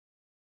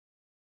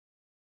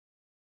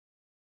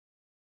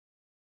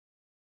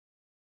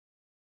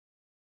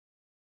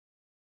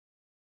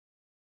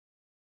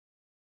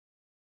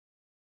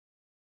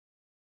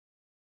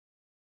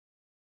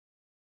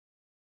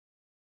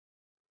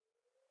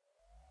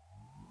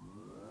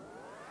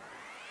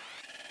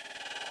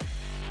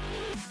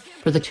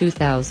For the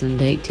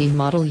 2018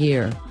 model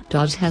year,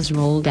 Dodge has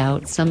rolled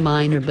out some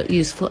minor but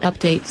useful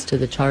updates to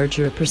the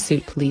Charger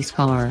Pursuit police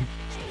car.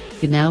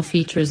 It now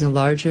features a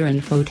larger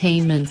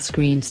infotainment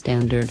screen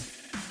standard.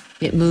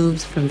 It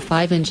moves from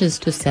 5 inches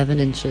to 7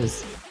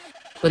 inches.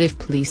 But if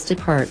police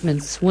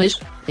departments wish,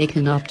 they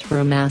can opt for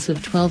a massive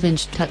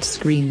 12-inch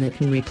touchscreen that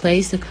can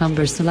replace a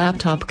cumbersome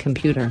laptop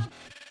computer.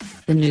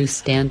 The new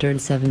standard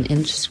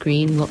 7-inch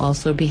screen will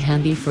also be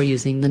handy for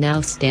using the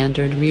now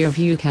standard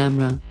rear-view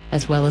camera,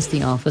 as well as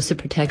the Officer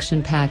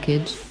Protection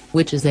Package,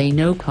 which is a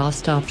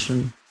no-cost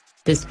option.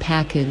 This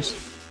package,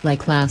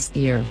 like last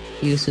year,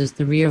 uses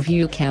the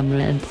rear-view camera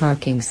and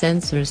parking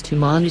sensors to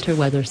monitor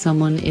whether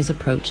someone is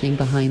approaching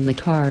behind the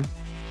car.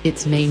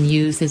 Its main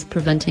use is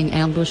preventing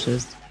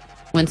ambushes.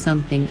 When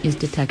something is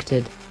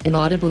detected, an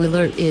audible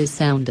alert is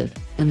sounded,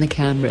 and the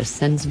camera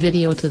sends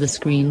video to the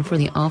screen for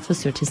the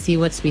officer to see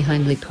what's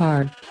behind the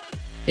car.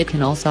 It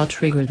can also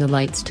trigger the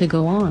lights to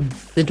go on,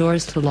 the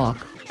doors to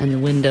lock, and the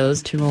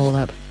windows to roll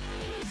up.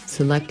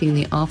 Selecting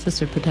the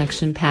Officer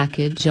Protection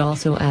Package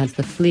also adds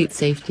the Fleet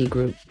Safety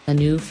Group, a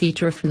new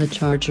feature for the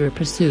Charger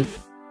Pursuit.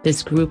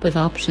 This group of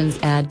options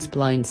adds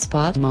blind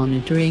spot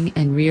monitoring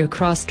and rear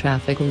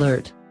cross-traffic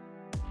alert.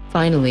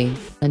 Finally,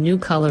 a new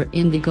color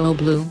indigo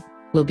blue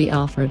will be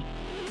offered.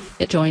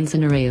 It joins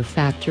an array of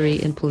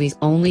factory and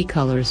police-only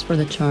colors for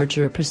the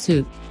Charger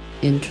Pursuit.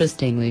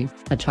 Interestingly,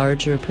 a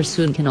Charger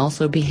Pursuit can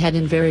also be had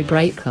in very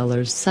bright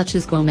colors such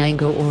as Go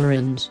Mango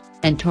Orange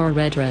and Tor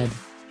Red.